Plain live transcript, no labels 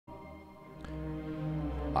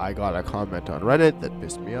I got a comment on Reddit that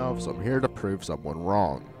pissed me off, so I'm here to prove someone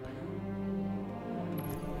wrong.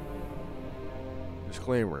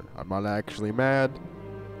 Disclaimer, I'm not actually mad.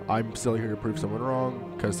 I'm still here to prove someone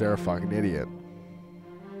wrong, because they're a fucking idiot.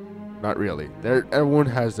 Not really. Everyone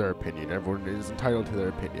has their opinion. Everyone is entitled to their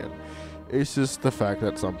opinion. It's just the fact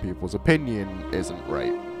that some people's opinion isn't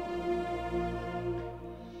right.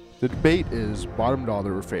 The debate is bottom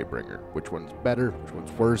dollar or Fatebringer. Which one's better? Which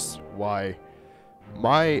one's worse? Why?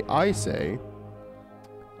 I say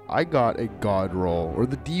I got a God Roll, or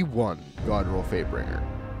the D1 God Roll Fatebringer.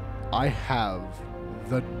 I have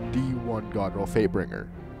the D1 God Roll Fatebringer.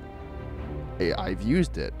 I've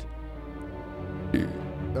used it.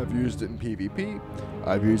 I've used it in PvP,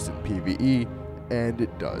 I've used it in PvE, and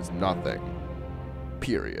it does nothing.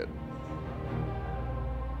 Period.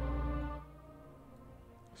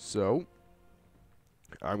 So,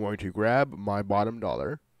 I'm going to grab my bottom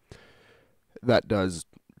dollar. That does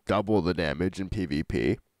double the damage in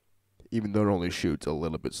PvP, even though it only shoots a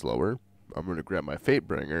little bit slower. I'm going to grab my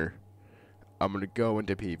Fatebringer. I'm going to go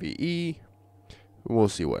into PvE. We'll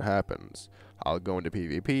see what happens. I'll go into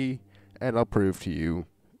PvP, and I'll prove to you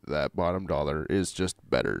that bottom dollar is just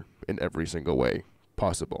better in every single way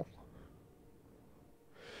possible.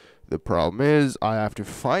 The problem is, I have to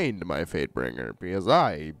find my Fatebringer, because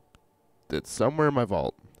it's somewhere in my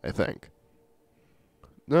vault, I think.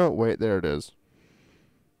 No, wait, there it is.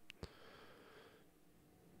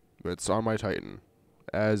 It's on my Titan,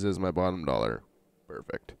 as is my bottom dollar.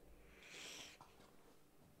 Perfect.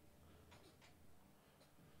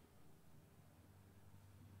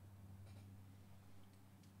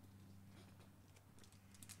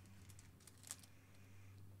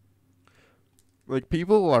 Like,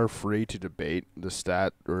 people are free to debate the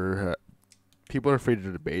stat, or people are free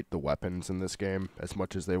to debate the weapons in this game as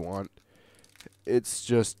much as they want. It's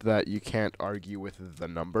just that you can't argue with the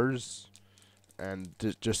numbers, and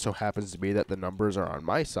it just so happens to be that the numbers are on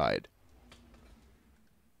my side.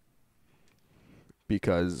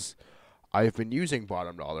 Because I've been using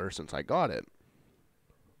bottom dollar since I got it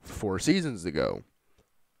 4 seasons ago.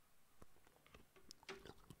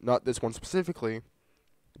 Not this one specifically,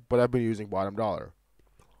 but I've been using bottom dollar.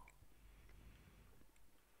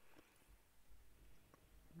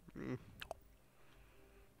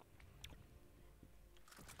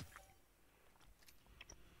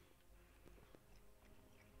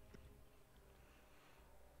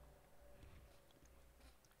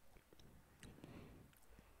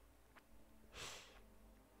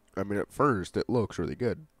 I mean, at first, it looks really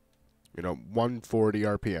good. 140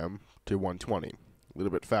 RPM to 120. A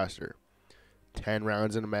little bit faster. 10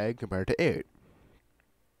 rounds in a mag compared to 8.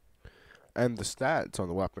 And the stats on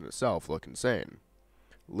the weapon itself look insane.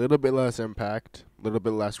 A little bit less impact, a little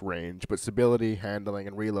bit less range, but stability, handling,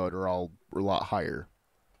 and reload are all a lot higher.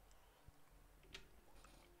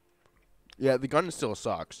 Yeah, the gun still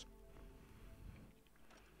sucks.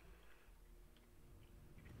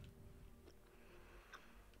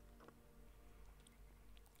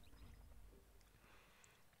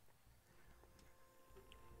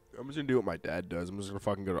 I'm just gonna do what my dad does. I'm just gonna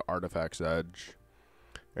fucking go to Artifact's Edge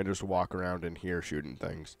and just walk around in here shooting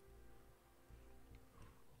things.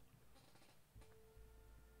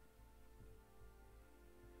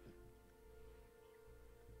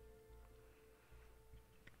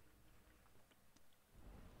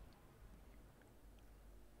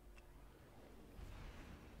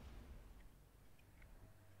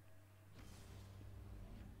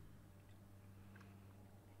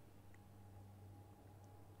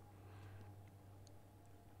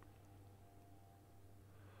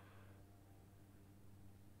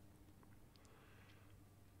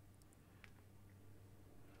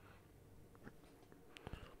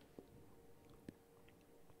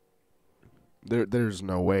 There's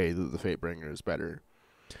no way that the Fatebringer is better,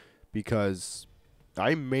 because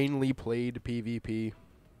I mainly played PvP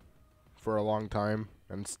for a long time,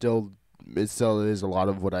 and it still is a lot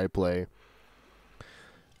of what I play.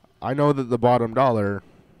 I know that the bottom dollar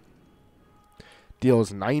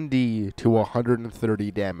deals 90 to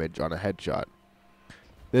 130 damage on a headshot.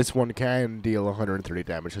 This one can deal 130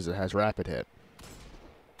 damage because it has rapid hit.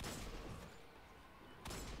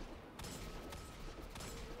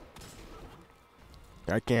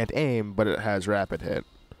 I can't aim, but it has rapid hit,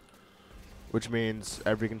 which means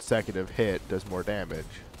every consecutive hit does more damage.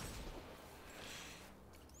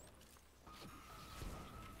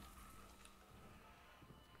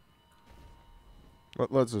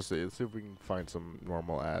 Let's just see. Let's see if we can find some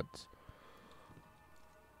normal ads.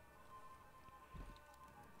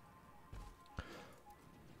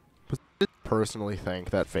 But I personally think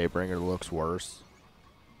that Fatebringer looks worse.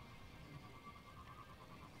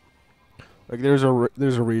 Like there's a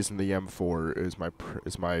reason the M4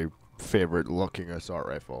 is my favorite looking assault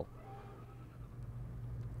rifle.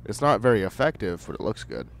 It's not very effective, but it looks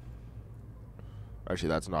good. Actually,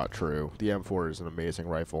 that's not true. The M4 is an amazing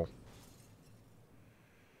rifle.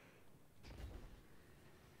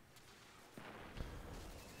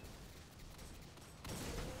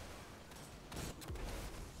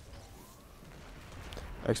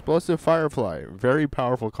 Explosive Firefly, very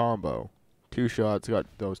powerful combo. 2 shots, got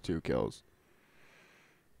those 2 kills.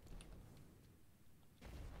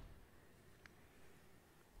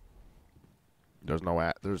 There's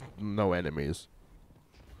no enemies.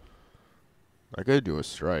 I could do a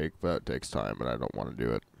strike, but it takes time, and I don't want to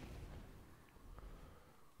do it.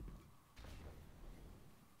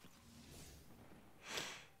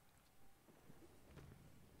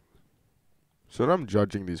 So when I'm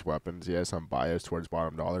judging these weapons, yes, I'm biased towards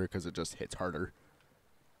bottom dollar because it just hits harder.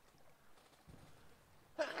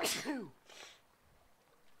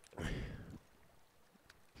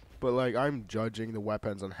 But like, I'm judging the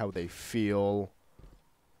weapons on how they feel,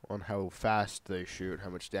 on how fast they shoot,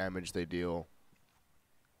 how much damage they deal.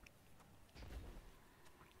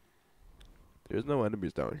 There's no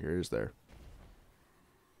enemies down here, is there?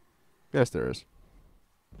 Yes, there is.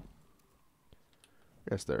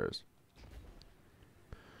 Yes, there is.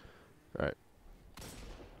 Alright.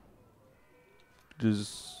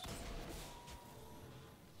 Just...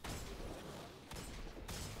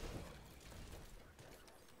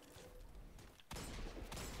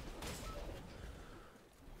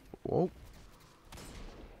 Whoa.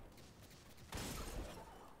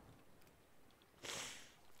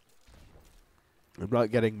 I'm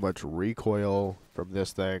not getting much recoil from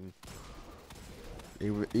this thing.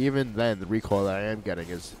 Even then, the recoil that I am getting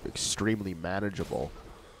is extremely manageable.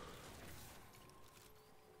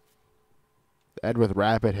 And with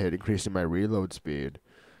rapid hit increasing my reload speed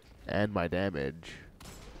and my damage.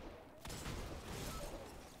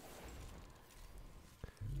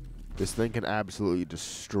 This thing can absolutely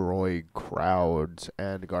destroy crowds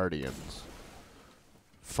and guardians.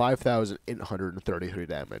 5,833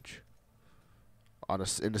 damage. In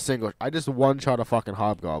a single... I just one-shot a fucking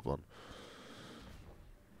hobgoblin.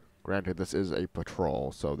 Granted, this is a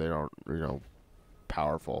patrol, so they aren't,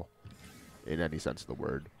 powerful in any sense of the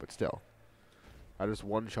word, but still. I just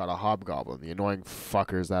one-shot a hobgoblin, the annoying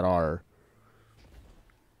fuckers that are.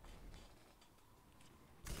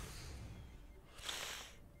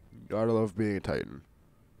 Gotta love being a Titan.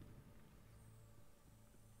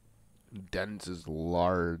 Dense as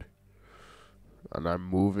lard. And I'm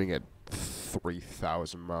moving at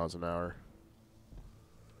 3,000 miles an hour.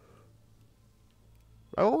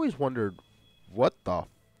 I always wondered, what the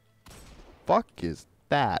fuck is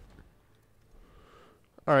that?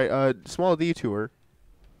 Alright, small detour.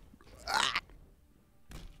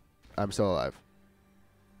 I'm still alive.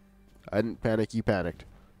 I didn't panic, you panicked.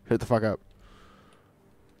 Hit the fuck up.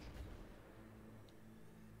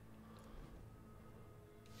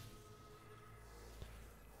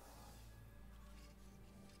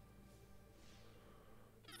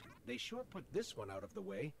 They sure put this one out of the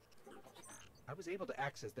way. I was able to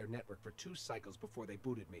access their network for 2 cycles before they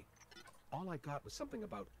booted me. All I got was something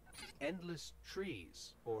about endless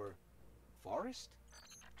trees or forest?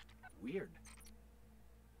 Weird.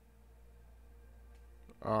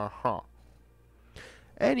 Uh-huh.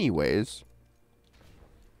 Anyways,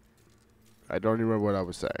 I don't even remember what I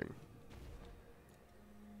was saying.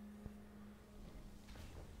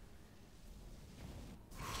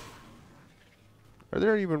 Are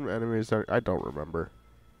there even enemies there? I don't remember.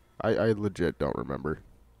 I legit don't remember.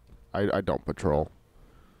 I don't patrol.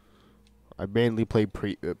 I mainly play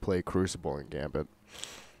Crucible and Gambit.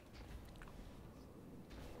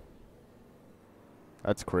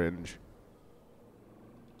 That's cringe.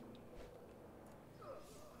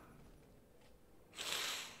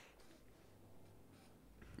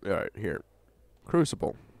 Alright, here.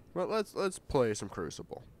 Crucible. Well, let's play some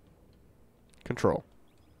Crucible. Control.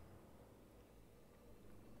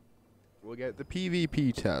 We'll get the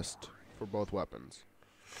PvP test for both weapons.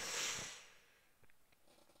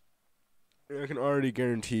 I can already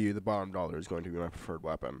guarantee you the bottom dollar is going to be my preferred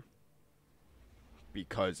weapon.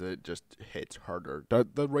 Because it just hits harder.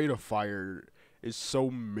 The rate of fire is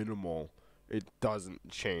so minimal, it doesn't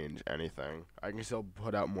change anything. I can still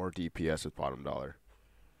put out more DPS with bottom dollar.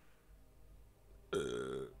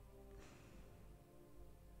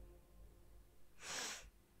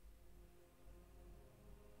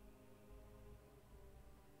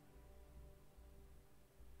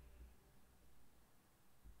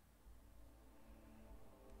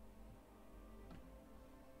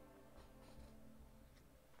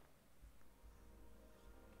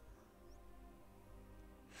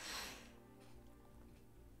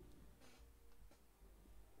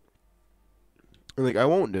 Like, I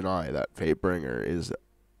won't deny that Fatebringer is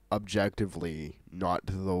objectively not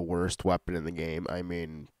the worst weapon in the game. I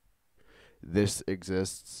mean, this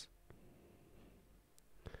exists,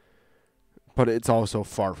 but it's also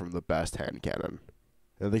far from the best hand cannon.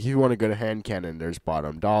 Like, if you want a good hand cannon, there's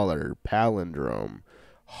Bottom Dollar, Palindrome,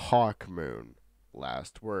 Hawk Moon,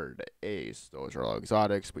 Last Word, Ace. Those are all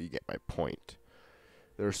exotics, but you get my point.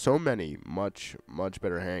 There are so many much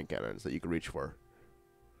better hand cannons that you can reach for.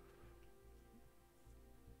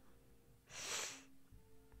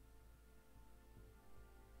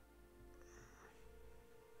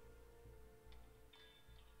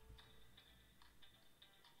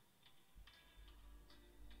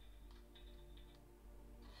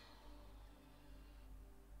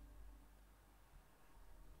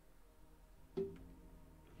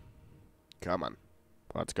 Come on.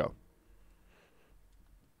 Let's go.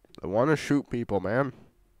 I want to shoot people, man.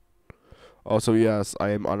 Also, yes, I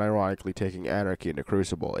am unironically taking Anarchy into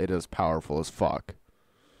Crucible. It is powerful as fuck.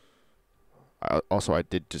 I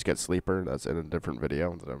did just get Sleeper. That's in a different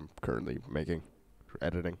video that I'm currently making,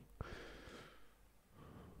 editing.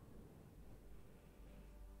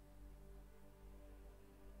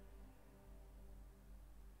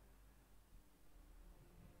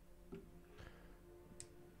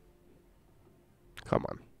 Come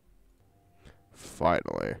on.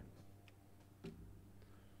 Finally.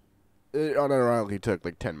 It unironically took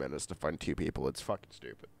like 10 minutes to find 2 people. It's fucking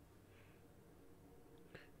stupid.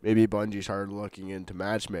 Maybe Bungie started looking into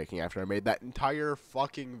matchmaking after I made that entire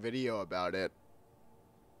fucking video about it.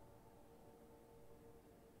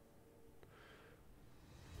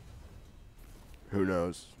 Who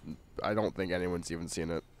knows? I don't think anyone's even seen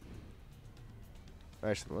it.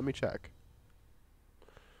 Actually, let me check.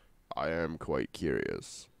 I am quite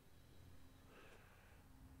curious.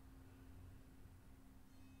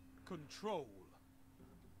 Control.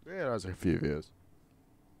 Yeah, that was a few views.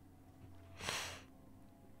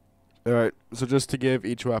 Alright, so just to give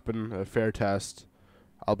each weapon a fair test,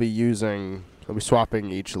 I'll be swapping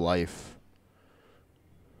each life.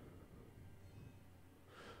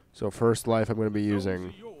 So first life I'm going to be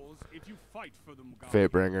using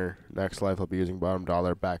Fatebringer. Next life I'll be using Bottom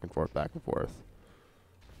Dollar, back and forth, back and forth.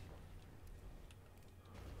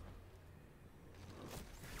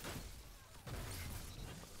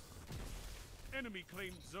 Enemy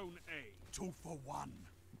claimed Zone A. 2 for 1.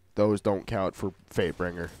 Those don't count for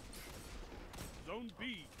Fatebringer. Zone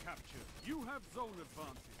B captured. You have zone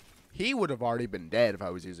advantage. He would have already been dead if I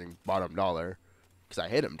was using Bottom Dollar, because I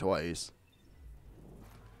hit him twice.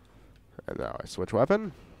 And now I switch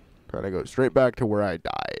weapon, and I go straight back to where I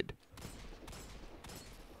died.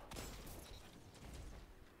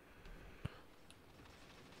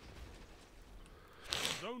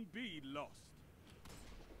 Zone B lost.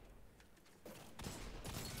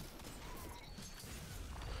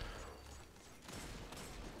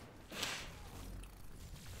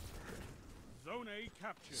 Zone A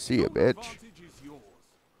captured. See ya, Zone bitch. advantage is yours.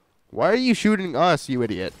 Why are you shooting us, you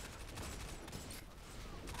idiot?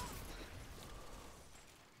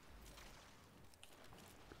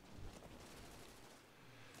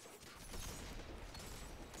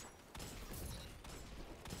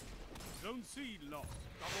 Zone C lost.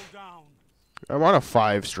 Double down. I'm on a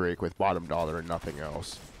 5 streak with Bottom Dollar and nothing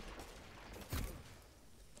else.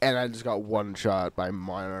 And I just got one shot by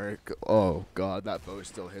Monarch. Oh god, that bow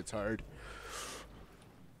still hits hard.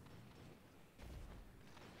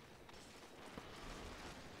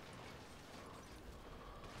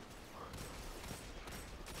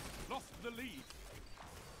 Lost the lead.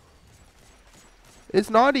 It's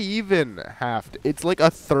not even half. It's like a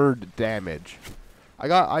third damage.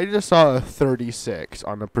 I just saw a 36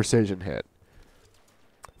 on a precision hit.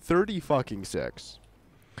 30 fucking 6.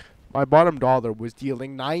 My Bottom Dollar was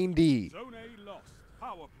dealing 90. Zone A lost.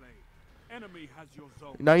 Power play. Enemy has your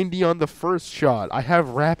zone. 90 on the first shot. I have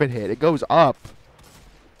rapid hit. It goes up.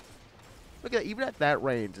 Look at even at that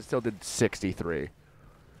range, it still did 63.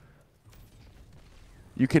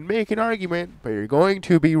 You can make an argument, but you're going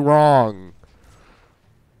to be wrong.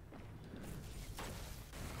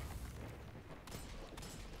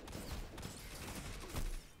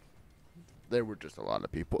 There were just a lot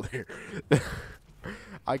of people there.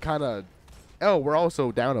 I kind of... Oh, we're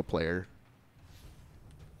also down a player.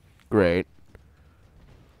 Great.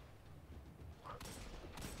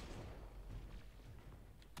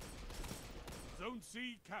 Zone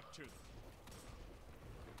C captured.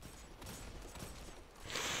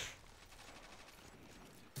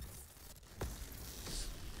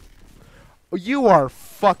 You are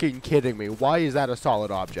fucking kidding me. Why is that a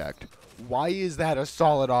solid object? Why is that a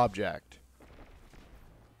solid object?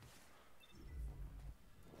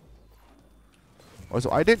 Also,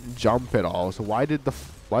 I didn't jump at all, so why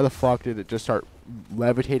the fuck did it just start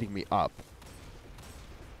levitating me up?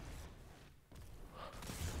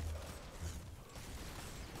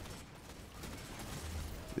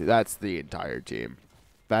 That's the entire team.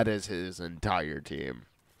 That is his entire team.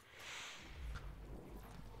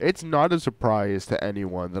 It's not a surprise to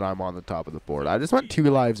anyone that I'm on the top of the board. I just went 2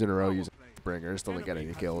 lives in a row using Bringer, still didn't get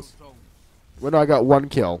any kills. Well, no, I got 1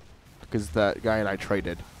 kill because that guy and I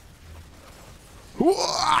traded.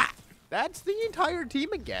 That's the entire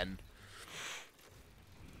team again.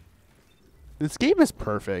 This game is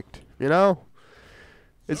perfect, you know?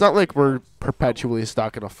 It's not like we're perpetually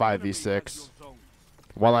stuck in a 5v6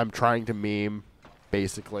 while I'm trying to meme,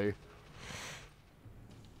 basically.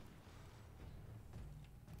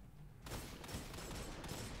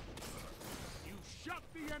 You shut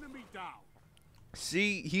the enemy down.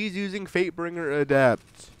 See, he's using Fatebringer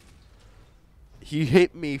Adept. He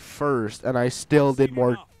hit me first, and I still did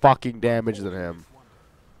more fucking damage than him.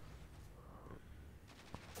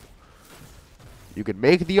 You can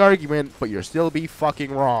make the argument, but you'll still be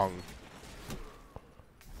fucking wrong.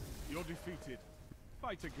 You're defeated.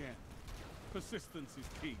 Fight again. Persistence is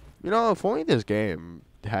key. You know, if only this game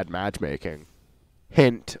had matchmaking.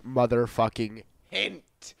 Hint, motherfucking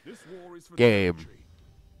hint. This war is for Game. the country.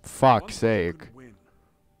 Fuck's One sake. couldn't win.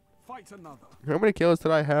 Fight another. How many kills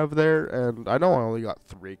did I have there? And I know I only got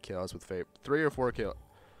 3 kills with Fate. 3 or 4 kills.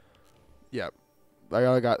 Yep. I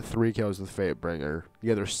only got 3 kills with Fatebringer.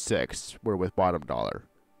 The other 6 were with bottom dollar.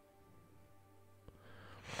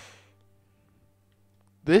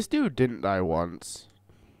 This dude didn't die once.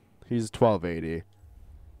 He's 1280.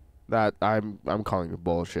 That I'm calling it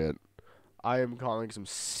bullshit. I am calling some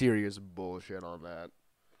serious bullshit on that.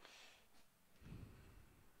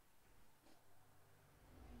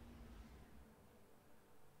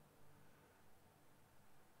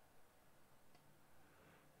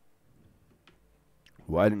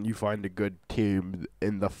 Why didn't you find a good team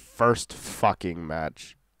in the first fucking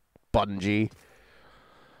match, Bungie?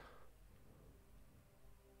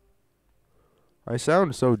 I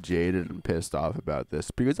sound so jaded and pissed off about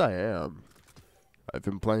this because I am. I've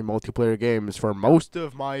been playing multiplayer games for most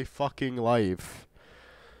of my fucking life.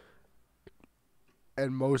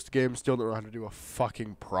 And most games still don't know how to do a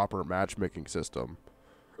fucking proper matchmaking system.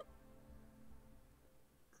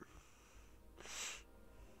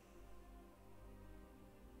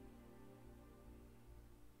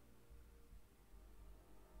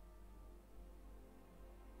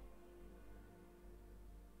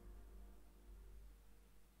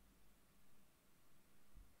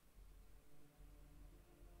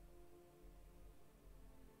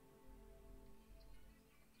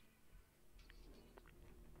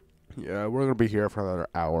 Yeah, we're going to be here for another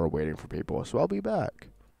hour waiting for people, so I'll be back.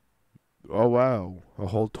 Oh, wow. A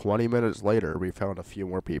whole 20 minutes later, we found a few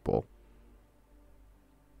more people.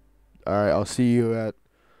 Alright, I'll see you at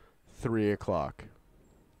 3 o'clock.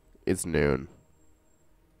 It's noon.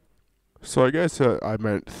 So I guess I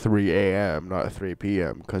meant 3 a.m., not 3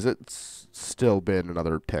 p.m., because it's still been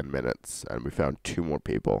another 10 minutes, and we found 2 more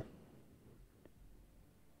people.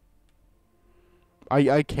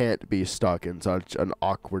 I can't be stuck in such an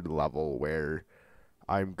awkward level where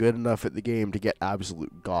I'm good enough at the game to get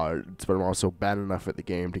absolute gods, but I'm also bad enough at the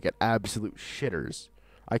game to get absolute shitters.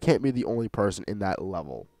 I can't be the only person in that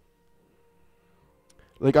level.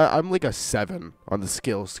 Like, I'm like a 7 on the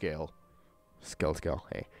skill scale. Skill scale,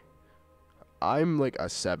 hey. I'm like a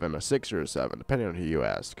 7, a 6 or a 7, depending on who you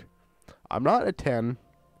ask. I'm not a 10,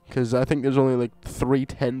 because I think there's only like 3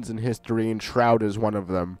 10s in history, and Shroud is one of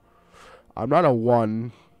them. I'm not a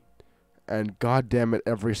 1, and goddamn it,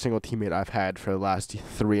 every single teammate I've had for the last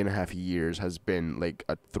 3.5 years has been like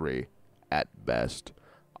a 3 at best.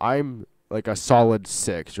 I'm like a solid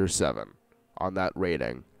 6 or 7 on that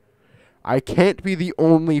rating. I can't be the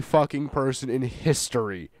only fucking person in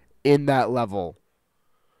history in that level.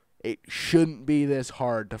 It shouldn't be this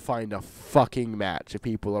hard to find a fucking match of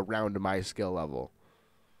people around my skill level.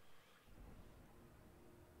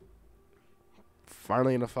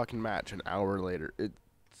 Finally in a fucking match an hour later.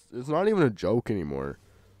 It's not even a joke anymore.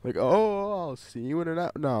 Like, oh, I'll see you in an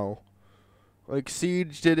hour. No. Like,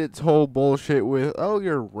 Siege did its whole bullshit with, oh,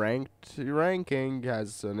 your ranking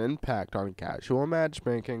has an impact on casual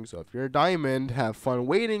matchmaking, so if you're a diamond, have fun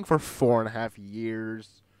waiting for 4.5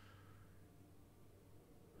 years.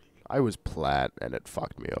 I was plat, and it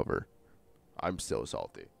fucked me over. I'm still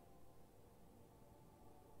salty.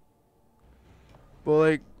 But,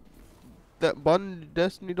 like,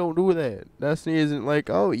 Destiny don't do that. Destiny isn't like,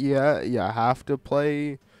 oh, yeah, you have to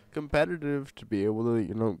play competitive to be able to,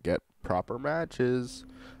 you know, get proper matches.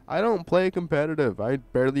 I don't play competitive. I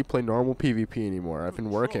barely play normal PvP anymore. I've been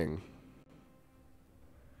working.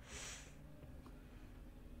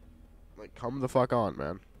 Like, come the fuck on,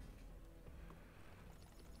 man.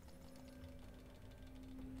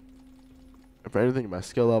 If anything, my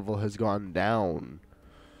skill level has gone down.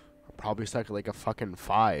 I'm probably stuck at like a fucking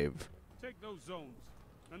 5. Take those zones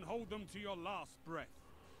and hold them to your last breath.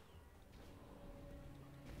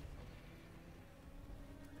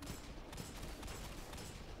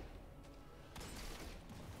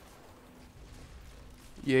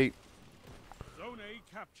 Yeet. Zone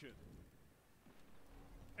A captured.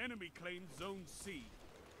 Enemy claimed Zone C.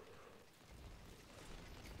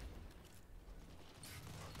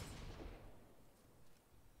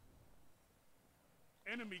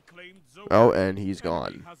 Enemy claimed Zone Oh, A. and he's Enemy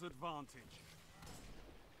gone. has advantage.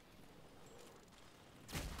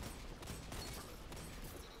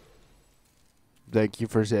 Thank you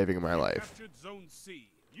for saving my You life. captured Zone C.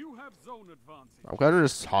 You have zone advantage. I'm kind of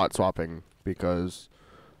just hot swapping because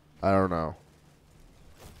I don't know.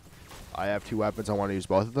 I have 2 weapons. I want to use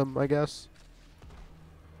both of them, I guess.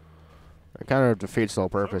 It kind of defeats the whole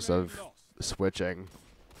purpose Zone A of lost. switching.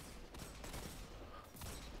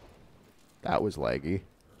 That was laggy.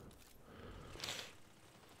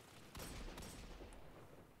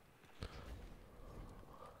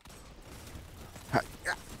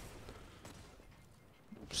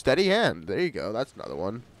 Steady hand. There you go. That's another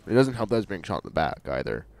one. It doesn't help that it's being shot in the back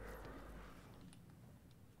either.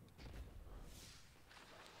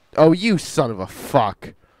 Oh, you son of a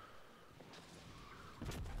fuck.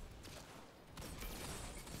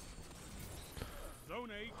 Zone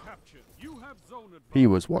A captured. You have zone advantage. He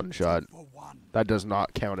was one shot. For one. That does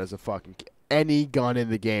not count as a fucking... Any gun in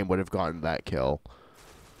the game would have gotten that kill.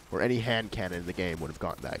 Or any hand cannon in the game would have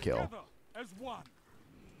gotten that kill. Together as one.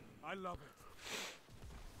 I love it.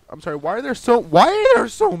 I'm sorry, why are there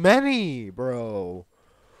so many, bro?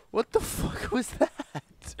 What the fuck was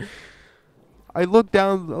that? I looked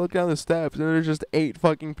down the steps and there's just 8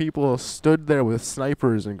 fucking people stood there with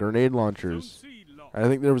snipers and grenade launchers. Zone C lost. And I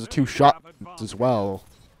think there was a 2 Enemy shot have advantage. as well.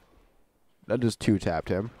 That just 2-tapped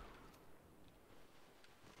him.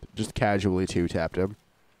 Just casually 2-tapped him.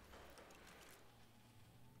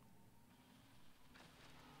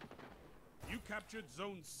 You captured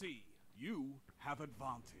Zone C. You have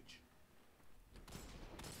advantage.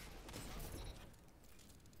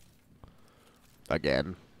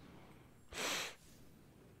 Again.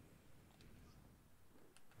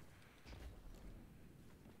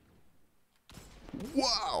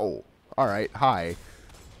 Wow! Alright, hi.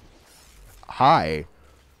 Hi.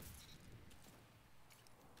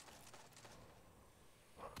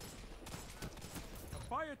 A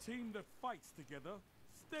fire team that fights together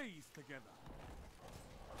stays together.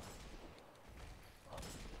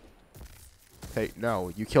 Hey,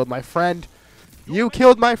 no, you killed my friend! You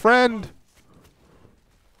killed my friend!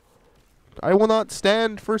 I will not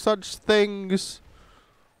stand for such things.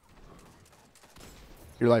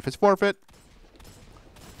 Your life is forfeit.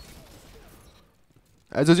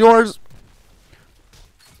 As is yours.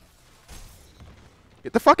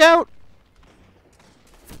 Get the fuck out!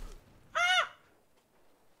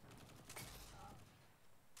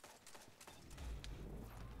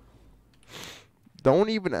 Don't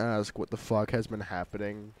even ask what the fuck has been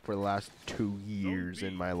happening for the last 2 years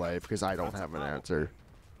in my life, because I don't have an answer.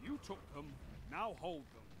 You took them, now hold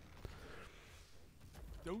them.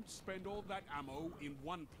 Don't spend all that ammo in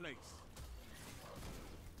one place.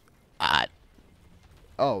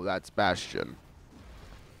 Oh, that's Bastion.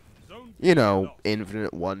 Zone You B know, lost.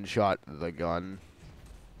 infinite one-shot the gun.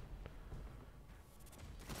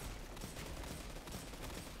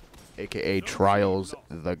 AKA Trials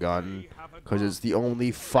the gun. Because it's the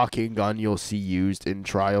only fucking gun you'll see used in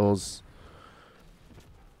Trials.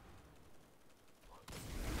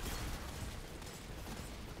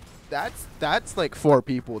 That's like 4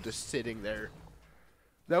 people just sitting there.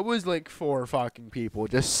 That was like 4 fucking people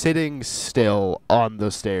just sitting still on the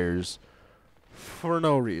stairs. For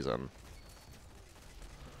no reason.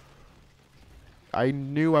 I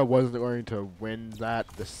knew I wasn't going to win that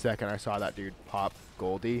the second I saw that dude pop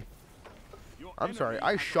Goldie. Your I'm sorry, enemy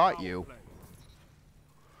I has a shot power you. play.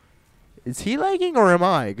 Is he lagging or am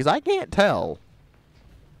I? Because I can't tell.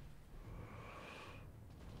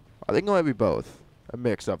 I think it might be both. A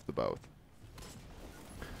mix of the both.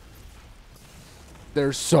 There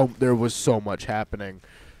was so much happening.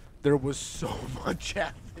 There was so much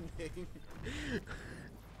happening.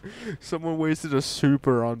 Someone wasted a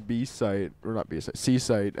super on B site, or not B site, C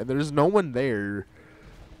site, and there's no one there.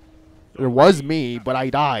 There was me, but I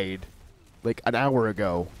died like an hour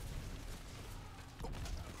ago.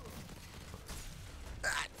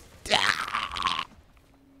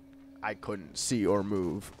 I couldn't see or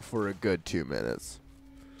move for a good 2 minutes.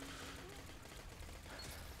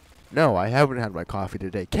 No, I haven't had my coffee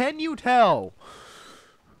today. Can you tell?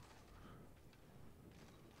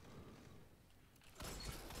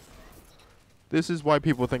 This is why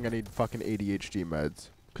people think I need fucking ADHD meds.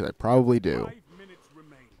 Because I probably do. 5 minutes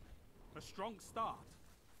remain. A strong start.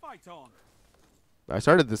 Fight on. I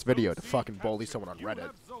started this video Zone to C fucking bully captured. someone on You Reddit.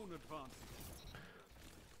 have zone advantage.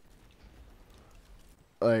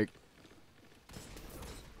 Like...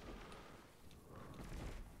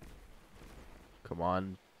 Come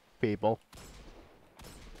on, people.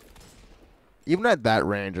 Even at that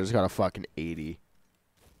range, I just got a fucking 80.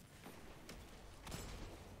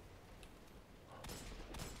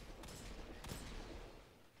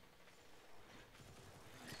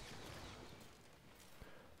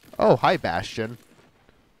 Oh, hi, Bastion.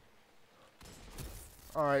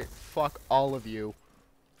 Alright, fuck all of you.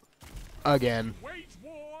 Again. Wage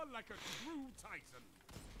war like a true titan.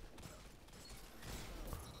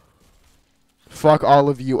 Fuck all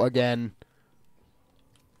of you again.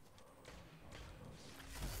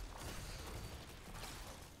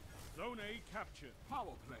 Zone A captured.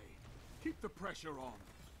 Power play. Keep the pressure on.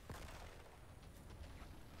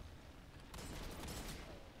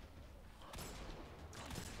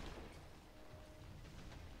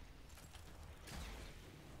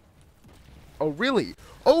 Oh, really?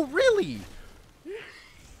 Oh, really?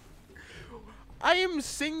 I am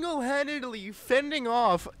single-handedly fending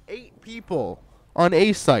off 8 people on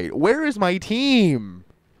A site. Where is my team?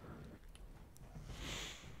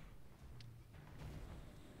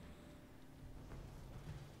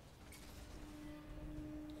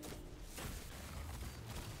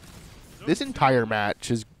 This entire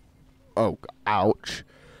match is... Oh, ouch.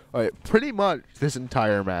 Alright, pretty much this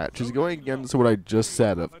entire match is going against what I just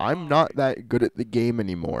said of I'm not that good at the game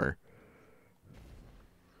anymore.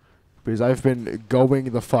 Because I've been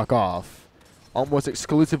going the fuck off. Almost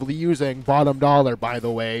exclusively using bottom dollar, by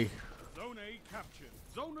the way. Zone A captured.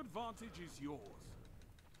 Zone advantage is yours.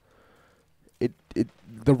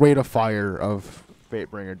 The rate of fire of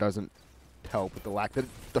Fatebringer doesn't help with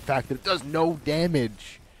the fact that it does no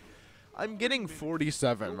damage. I'm getting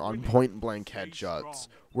 47 on point blank headshots,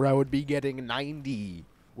 where I would be getting 90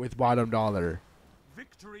 with bottom dollar.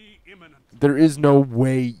 Victory imminent. There is no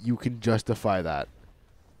way you can justify that.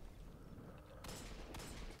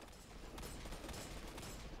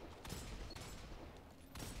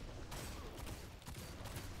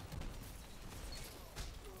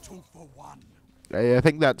 Two for one. I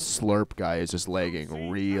think that slurp guy is just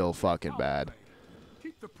lagging real fucking bad.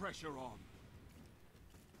 Keep the pressure on.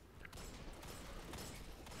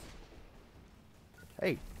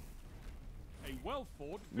 Hey, A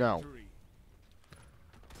well-fought No. victory.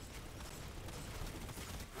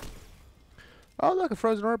 oh look, a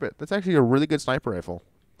frozen orbit. That's actually a really good sniper rifle.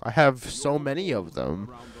 I have so many of them,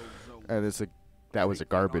 Around those zones. and that was a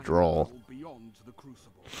garbage roll. Beyond the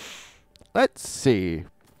crucible. Let's see.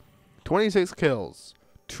 26 kills.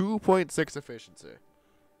 2.6 efficiency.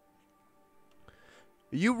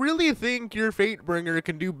 You really think your Fatebringer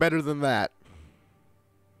can do better than that?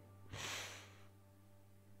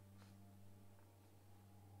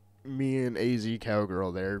 Me and AZ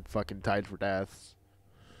Cowgirl there, fucking tied for deaths.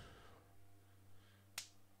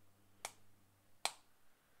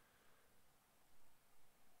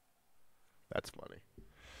 That's funny.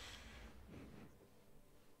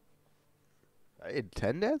 I had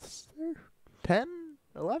 10 deaths there? 10?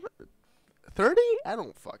 11? 30? I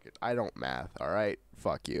don't math, alright?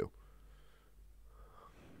 Fuck you.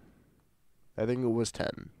 I think it was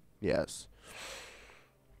 10. Yes.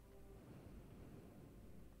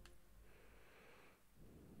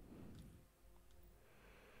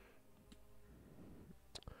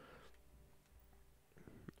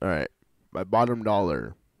 Alright. My bottom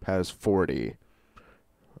dollar has 40.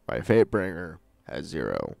 My Fatebringer has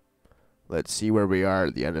 0. Let's see where we are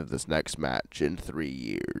at the end of this next match in 3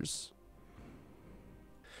 years.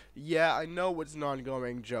 Yeah, I know it's an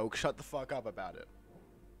ongoing joke. Shut the fuck up about it.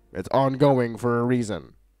 It's ongoing for a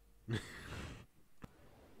reason.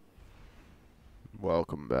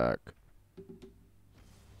 Welcome back.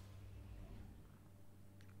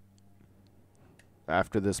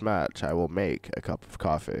 After this match, I will make a cup of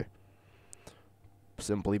coffee.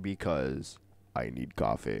 Simply because I need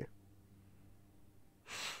coffee.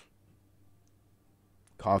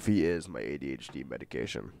 Coffee is my ADHD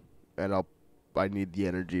medication. And I need the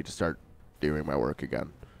energy to start doing my work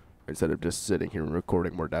again. Instead of just sitting here and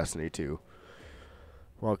recording more Destiny 2.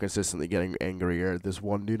 While consistently getting angrier at this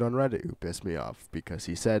one dude on Reddit who pissed me off because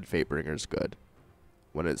he said Fatebringer's good.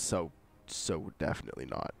 When it's so definitely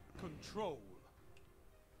not. Control.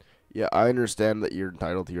 Yeah, I understand that you're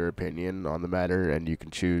entitled to your opinion on the matter, and you can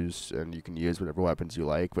choose and you can use whatever weapons you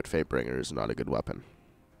like, but Fatebringer is not a good weapon.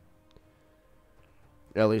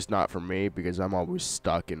 At least not for me, because I'm always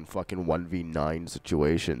stuck in fucking 1v9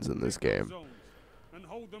 situations in this game. And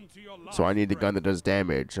hold them to your So I need the last gun breath. that does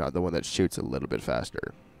damage, not the one that shoots a little bit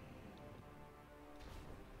faster.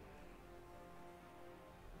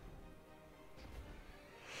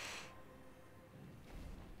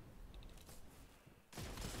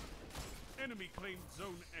 Enemy claimed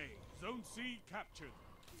Zone A. Zone C captured.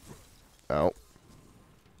 Oh.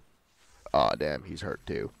 Aw, damn, he's hurt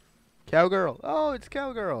too. Cowgirl! Oh, it's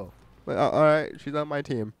Cowgirl! Alright, she's on my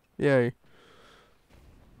team. Yay.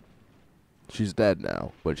 She's dead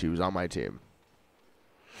now, but she was on my team.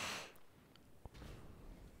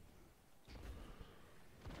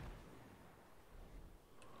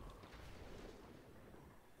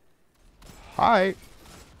 Hi.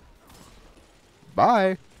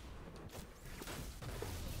 Bye.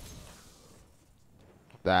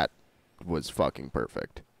 That was fucking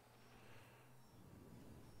perfect.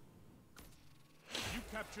 You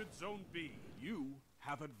captured Zone B. You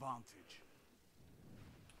have advantage.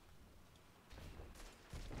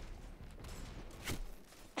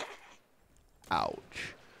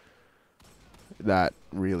 Ouch. That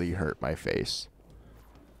really hurt my face.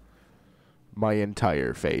 My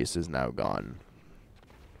entire face is now gone.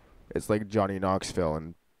 It's like Johnny Knoxville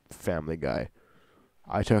in Family Guy.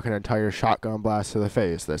 I took an entire shotgun blast to the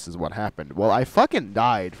face. This is what happened. Well, I fucking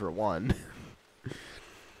died for one.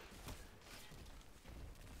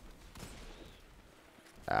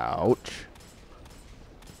 Ouch.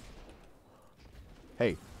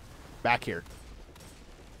 Hey, back here.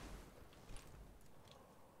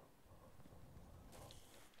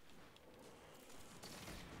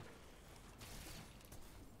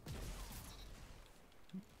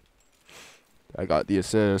 I got the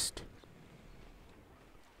assist.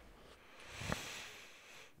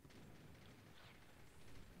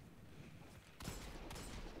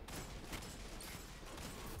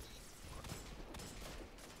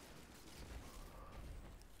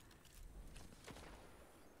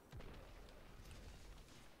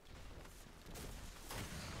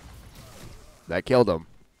 That killed him.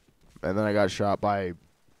 And then I got shot by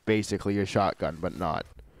basically a shotgun, but not.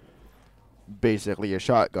 Basically a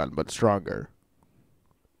shotgun, but stronger.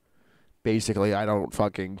 Basically, I don't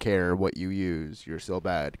fucking care what you use. You're still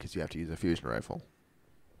bad because you have to use a fusion rifle.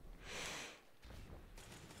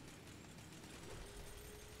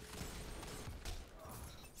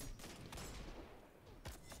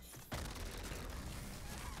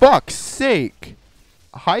 Fuck's sake!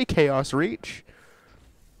 Hi, Chaos Reach.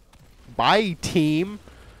 Bye, team.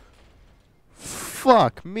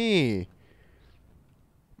 Fuck me.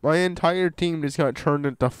 My entire team just got turned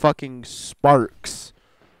into fucking sparks.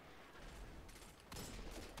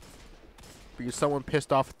 Because someone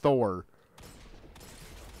pissed off Thor.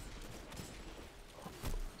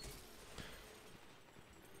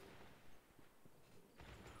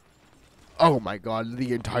 Oh my god,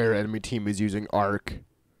 the entire enemy team is using arc.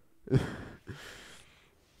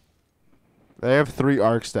 They have 3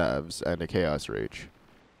 arc staves and a chaos reach.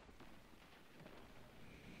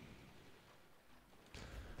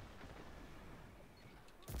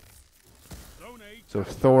 Zone A So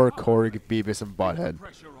captured. Thor, Korg, Beavis, and Butthead.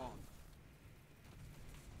 Pressure on.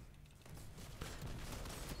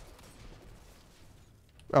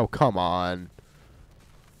 Oh, come on.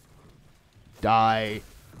 Die.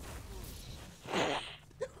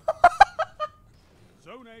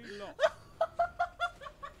 Zone A lost.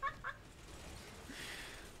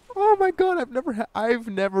 Oh my god, I've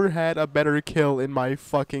never had a better kill in my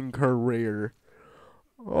fucking career.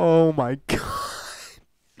 Oh my god.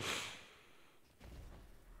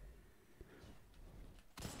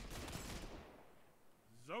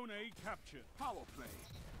 Zone A captured. Power play.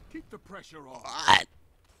 Keep the pressure on. What?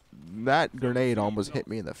 That grenade almost hit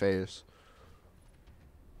me in the face.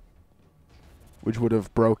 Which would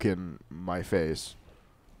have broken my face.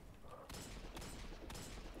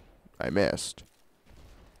 I missed.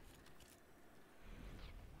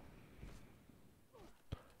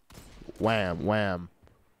 Wham, wham.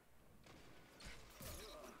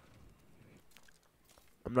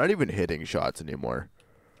 I'm not even hitting shots anymore.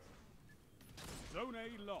 Zone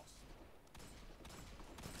A lost.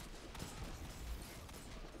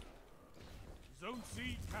 Zone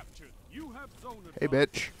C captured. You have zone Hey,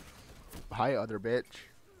 advantage. bitch. Hi, other bitch.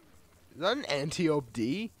 Is that an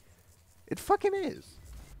anti-OD? It fucking is.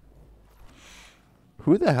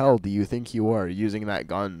 Who the hell do you think you are using that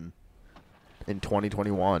gun in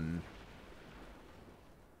 2021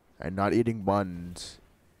 and not eating buns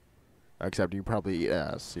Except you probably eat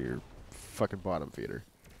ass, so you're fucking bottom feeder.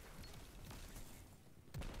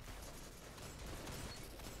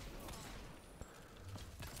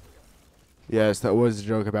 Yes, that was a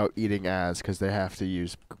joke about eating ass because they have to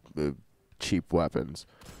use cheap weapons.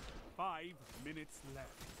 5 minutes left.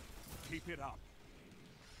 Keep it up.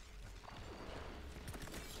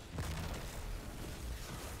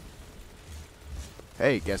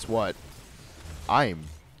 Hey, guess what? I'm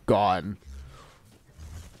gone.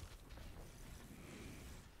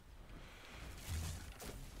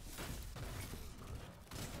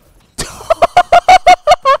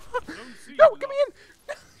 No, come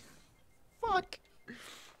in! Fuck!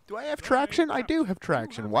 Do I have traction? I do have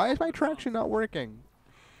traction. Why is my traction not working?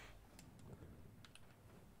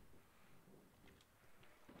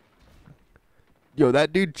 Yo,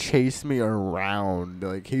 that dude chased me around.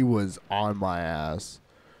 Like, he was on my ass.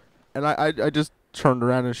 And I just turned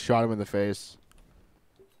around and shot him in the face.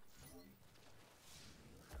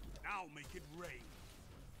 Now make it rain.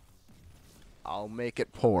 I'll make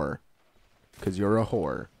it pour. 'Cause you're a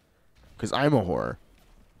whore. 'Cause I'm a whore.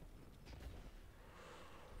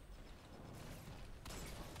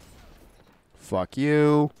 Fuck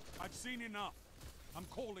you. I've seen enough. I'm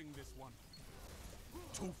calling this one.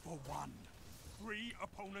 2 for 1. 3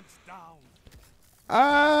 opponents down.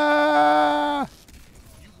 Ah!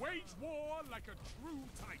 You wage war like a true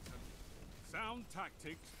titan. Sound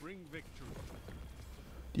tactics bring victory.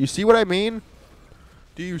 Do you see what I mean?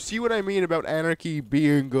 Do you see what I mean about anarchy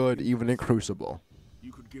being good even in Crucible?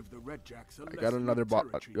 You could give the Red Jacks a I got another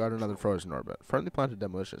frozen orbit. Friendly planted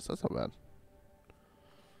demolicious. That's not bad.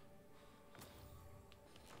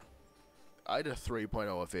 I had a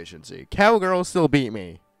 3.0 efficiency. Cowgirl still beat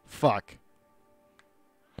me. Fuck.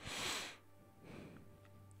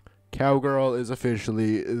 Cowgirl is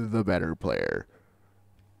officially the better player.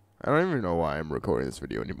 I don't even know why I'm recording this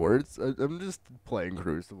video anymore. I'm just playing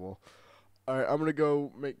Crucible. Alright, I'm gonna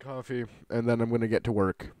go make coffee, and then I'm gonna get to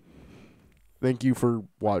work. Thank you for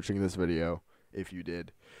watching this video, if you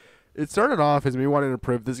did. It started off as me wanting to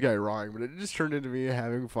prove this guy wrong, but it just turned into me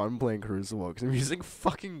having fun playing Crucible, because I'm using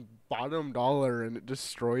fucking bottom dollar, and it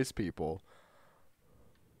destroys people.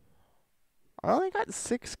 I only got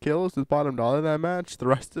 6 kills with bottom dollar that match. The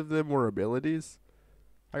rest of them were abilities.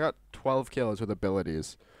 I got 12 kills with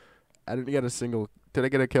abilities. I didn't get a single... Did I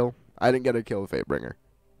get a kill? I didn't get a kill with Fatebringer.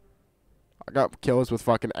 I got kills with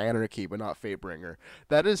fucking Anarchy, but not Fatebringer.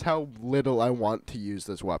 That is how little I want to use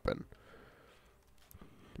this weapon.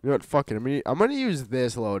 You know what? Fucking, I'm gonna use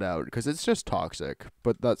this loadout, because it's just toxic.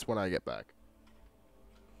 But that's when I get back.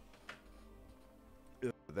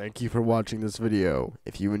 Thank you for watching this video.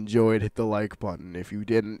 If you enjoyed, hit the like button. If you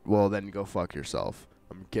didn't, well then go fuck yourself.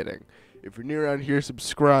 I'm kidding. If you're new around here,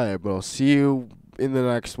 subscribe. But I'll see you in the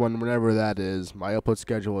next one, whenever that is. My upload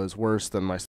schedule is worse than my